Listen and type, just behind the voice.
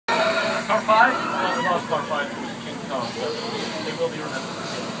Part 5? Well, we lost Part 5 to King Kong, but they will be remembered.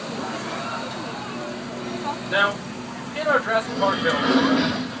 Now, in our Jurassic Park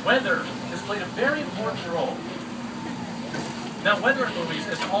films, weather has played a very important role. Now, weather in movies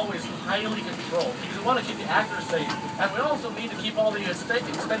is always highly controlled because we want to keep the actors safe, and we also need to keep all the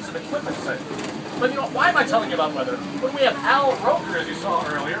expensive equipment safe. But you know, why am I telling you about weather? When we have Al Roker, as you saw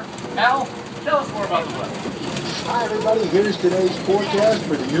earlier. Al, tell us more about the weather. Hi, everybody. Here's today's forecast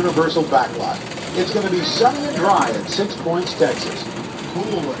for the Universal Backlot. It's going to be sunny and dry at 6 Points, Texas.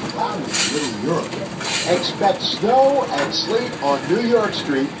 Cool and cloudy in Little Europe. Expect snow and sleet on New York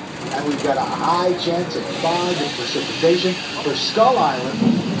Street. And we've got a high chance of 5 in precipitation for Skull Island,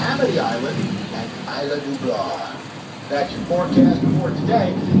 Amity Island, and Isla Nublar. That's your forecast for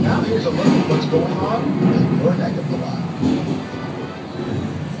today. Now here's a look at what's going on in your neck of the line.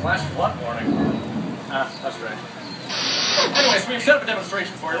 Flash flood warning. That's right. Anyways, we've set up a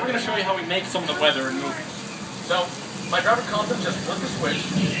demonstration for you. We're going to show you how we make some of the weather in movies. So, my driver concept just flip the switch,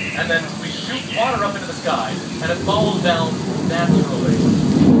 and then we shoot water up into the sky, and it falls down naturally.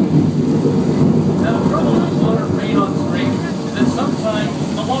 Now, the trouble with water rain on screen is that sometimes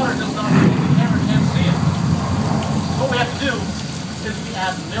the water does not reach the camera, can't see it. What we have to do is we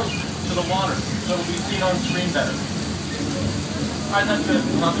add milk to the water so it'll be seen on screen better. Alright, that's good.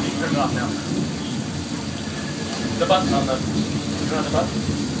 I'll have to turn it off now. The button on the... You don't have the button?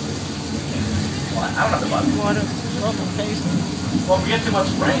 Well, I don't have the button. Water, rubber paste. Well, if we get too much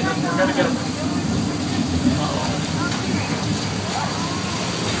rain, then we're going to get a... Uh-oh.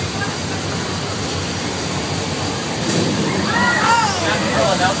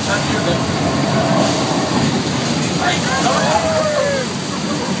 Now it's time to hear this.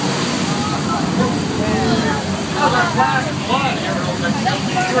 How's our flash flood here in Old Mexico?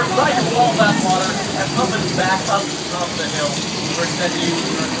 We recycle all that water and pump it back up the top of the hill for it to use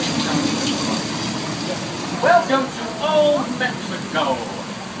in our clean town. Welcome to Old Mexico,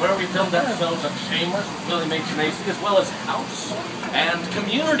 where we filmed episodes of Shameless with Willie Mae Tracy, as well as House, and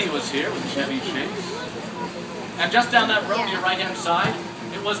Community was here with Chevy Chase. And just down that road to your right-hand side,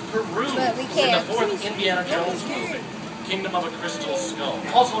 it was Peru in the 4th Indiana Jones movie, Kingdom of a Crystal Skull.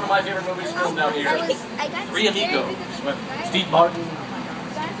 Also one of my favorite movies filmed out here, Three Amigos, with Steve Martin,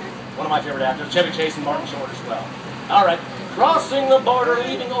 one of my favorite actors, Chevy Chase and Martin Short as well. Alright, crossing the border,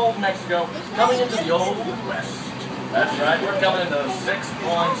 leaving Old Mexico, coming into the Old West. That's right, we're coming into 6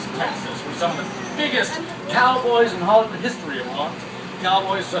 Points, Texas, where some of the biggest cowboys in Hollywood history have walked.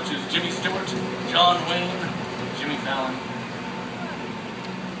 Cowboys such as Jimmy Stewart, John Wayne, Jimmy Fallon.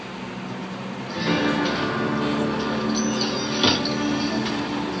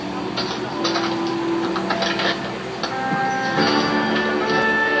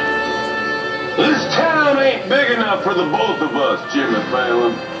 This town ain't big enough for the both of us, Jimmy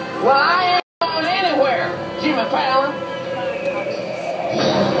Fallon. Well, I ain't going anywhere, Jimmy Fallon.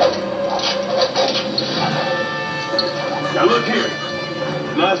 Now look here.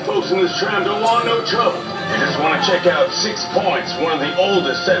 Nice folks in this tram don't want no trouble. We just want to check out 6 Points, one of the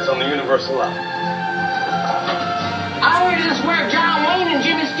oldest sets on the Universal line. I heard this is where John Wayne and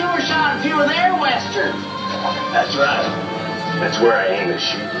Jimmy Stewart shot a few of their westerns. That's right. That's where I aim to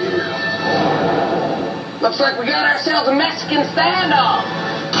shoot you. Looks like we got ourselves a Mexican standoff.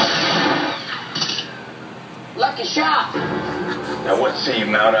 Lucky shot. Now what say you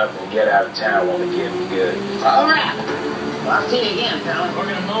mount up and get out of town while we get good? All right. Well, I'll see you again, Fallon. We're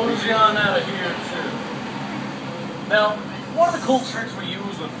going to mosey on out of here, too. Now, one of the cool tricks we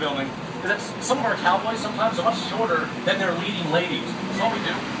use with filming is that some of our cowboys sometimes are much shorter than their leading ladies. So what we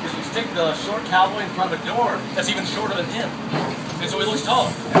do is we stick the short cowboy in front of a door that's even shorter than him. And so he looks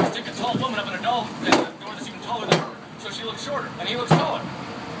taller. And we stick a tall woman up in a door that's even taller than her. So she looks shorter, and he looks taller.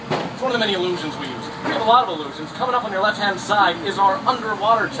 It's one of the many illusions we use. We have a lot of illusions. Coming up on your left-hand side is our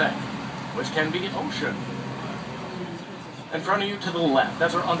underwater tank, which can be ocean. In front of you to the left,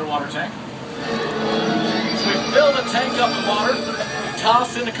 that's our underwater tank. So we fill the tank up with water, we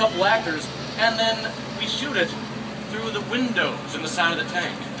toss in a couple actors, and then we shoot it through the windows in the side of the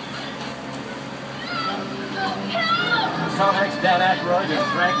tank. Tom Hanks, Dan Aykroyd,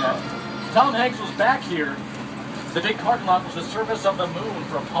 and Dragnet. Tom Hanks was back here. The big parking lot was the surface of the moon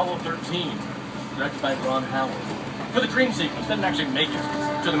for Apollo 13, directed by Ron Howard. For the dream sequence, didn't actually make it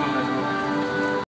to the moon in the movie.